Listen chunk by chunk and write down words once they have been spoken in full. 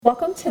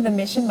Welcome to the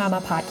Mission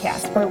Mama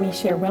podcast, where we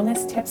share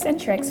wellness tips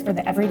and tricks for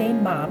the everyday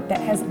mom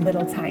that has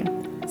little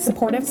time,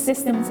 supportive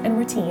systems and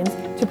routines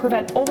to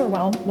prevent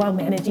overwhelm while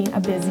managing a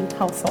busy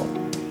household,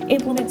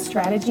 implement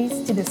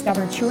strategies to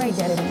discover true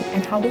identity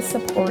and how to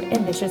support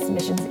ambitious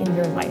missions in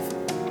your life.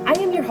 I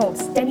am your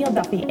host, Danielle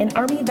Duffy, an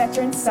Army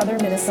veteran,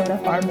 Southern Minnesota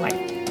farm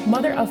wife,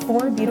 mother of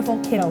 4 beautiful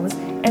kiddos,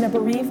 and a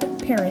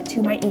bereaved parent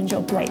to my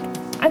angel Blake.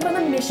 I'm on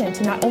a mission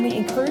to not only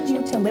encourage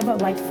you to live a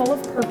life full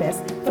of purpose,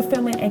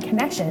 fulfillment, and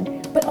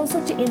connection, but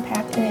also to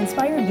impact and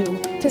inspire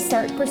you to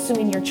start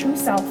pursuing your true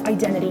self,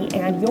 identity,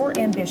 and your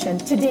ambition.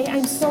 Today,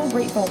 I'm so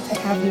grateful to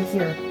have you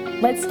here.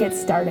 Let's get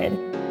started.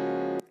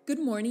 Good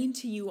morning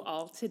to you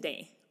all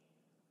today.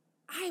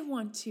 I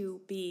want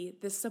to be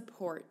the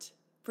support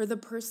for the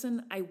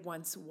person I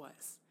once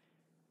was.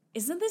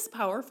 Isn't this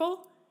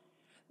powerful?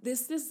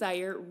 This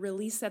desire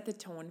really set the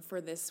tone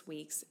for this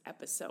week's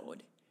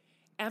episode.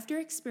 After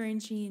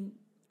experiencing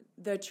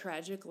the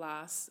tragic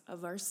loss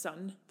of our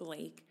son,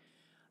 Blake,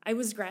 I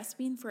was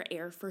grasping for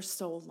air for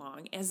so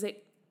long as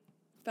it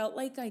felt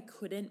like I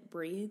couldn't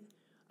breathe.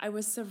 I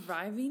was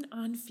surviving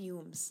on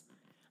fumes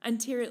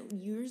until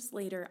years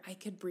later I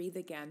could breathe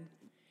again.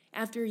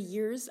 After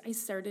years, I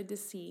started to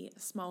see a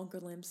small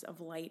glimpse of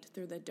light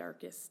through the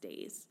darkest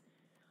days.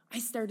 I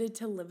started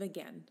to live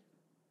again.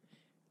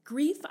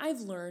 Grief,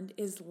 I've learned,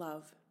 is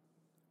love.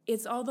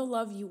 It's all the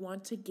love you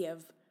want to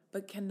give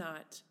but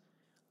cannot.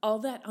 All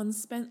that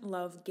unspent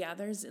love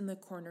gathers in the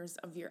corners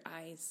of your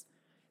eyes,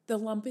 the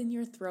lump in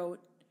your throat,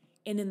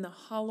 and in the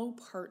hollow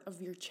part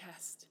of your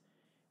chest.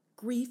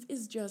 Grief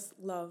is just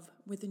love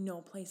with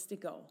no place to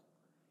go.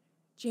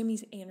 Jamie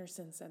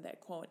Anderson said that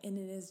quote, and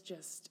it is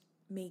just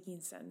making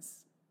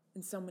sense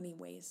in so many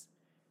ways.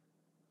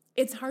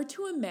 It's hard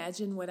to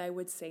imagine what I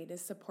would say to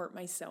support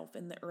myself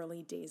in the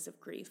early days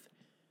of grief.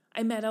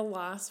 I'm at a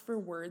loss for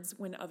words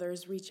when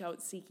others reach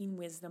out seeking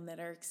wisdom that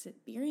are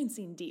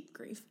experiencing deep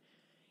grief.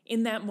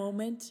 In that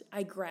moment,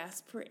 I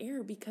grasp for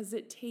air because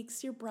it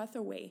takes your breath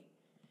away.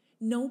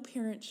 No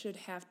parent should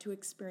have to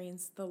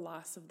experience the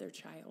loss of their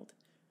child.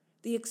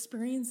 The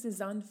experience is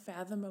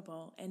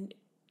unfathomable and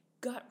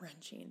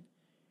gut-wrenching.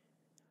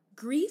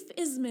 Grief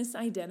is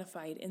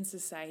misidentified in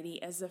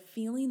society as a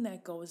feeling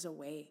that goes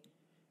away.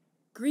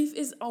 Grief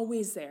is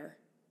always there,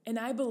 and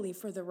I believe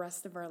for the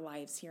rest of our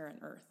lives here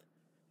on earth.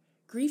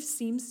 Grief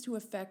seems to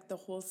affect the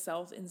whole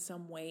self in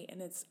some way,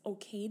 and it's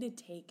okay to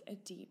take a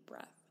deep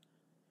breath.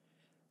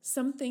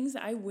 Some things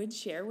I would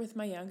share with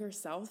my younger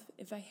self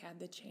if I had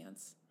the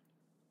chance.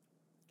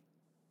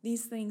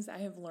 These things I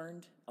have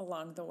learned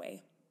along the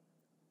way.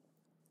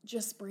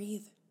 Just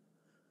breathe.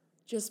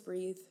 Just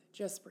breathe.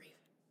 Just breathe.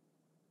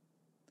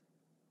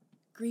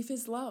 Grief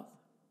is love.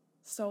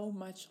 So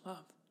much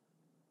love.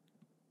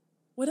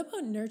 What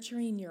about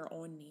nurturing your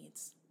own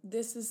needs?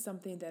 This is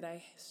something that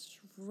I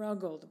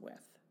struggled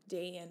with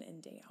day in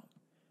and day out.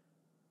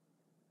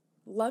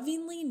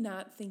 Lovingly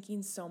not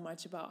thinking so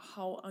much about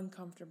how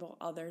uncomfortable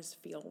others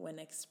feel when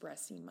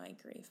expressing my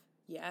grief.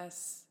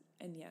 Yes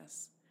and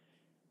yes.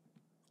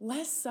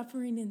 Less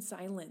suffering in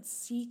silence.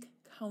 Seek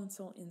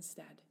counsel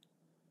instead.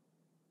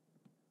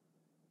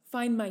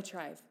 Find my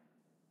tribe.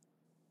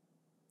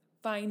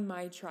 Find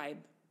my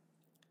tribe.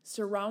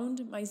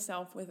 Surround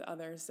myself with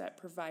others that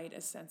provide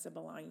a sense of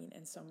belonging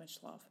and so much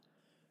love.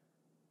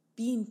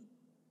 Being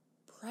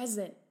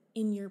present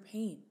in your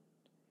pain.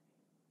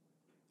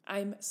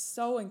 I'm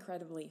so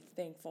incredibly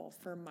thankful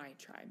for my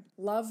tribe.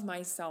 Love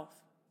myself.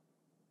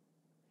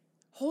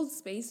 Hold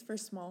space for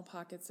small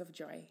pockets of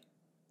joy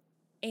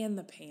and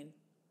the pain.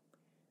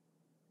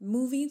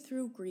 Moving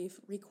through grief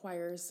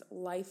requires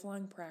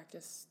lifelong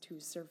practice to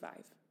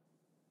survive.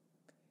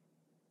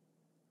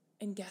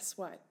 And guess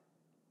what?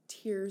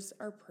 Tears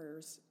are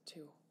prayers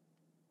too.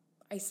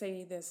 I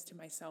say this to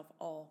myself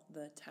all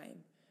the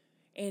time,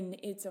 and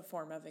it's a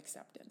form of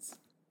acceptance.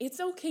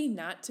 It's okay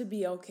not to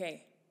be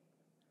okay.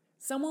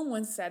 Someone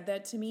once said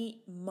that to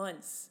me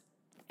months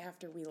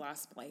after we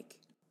lost Blake,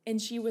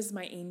 and she was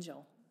my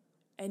angel,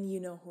 and you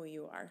know who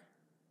you are.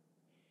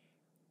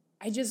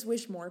 I just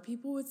wish more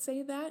people would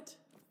say that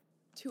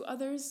to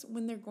others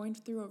when they're going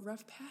through a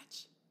rough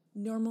patch.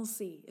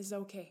 Normalcy is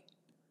okay.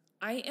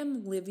 I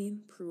am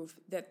living proof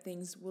that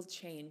things will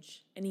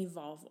change and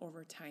evolve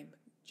over time,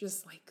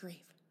 just like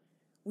grief.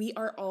 We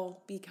are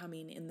all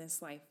becoming in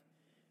this life.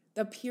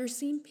 The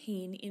piercing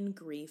pain in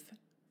grief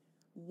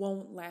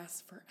won't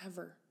last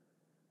forever.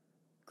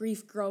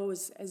 Grief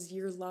grows as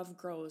your love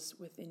grows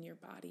within your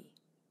body.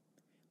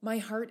 My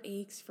heart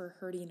aches for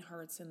hurting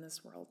hearts in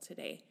this world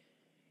today,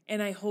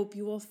 and I hope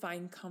you will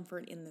find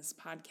comfort in this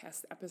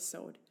podcast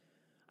episode.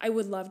 I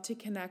would love to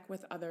connect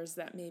with others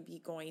that may be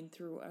going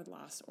through a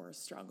loss or a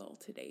struggle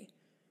today.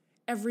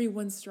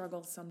 Everyone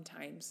struggles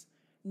sometimes.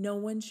 No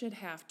one should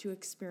have to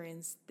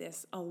experience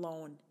this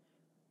alone.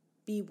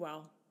 Be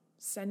well.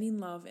 Sending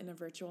love and a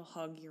virtual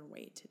hug your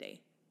way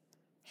today.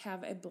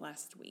 Have a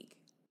blessed week.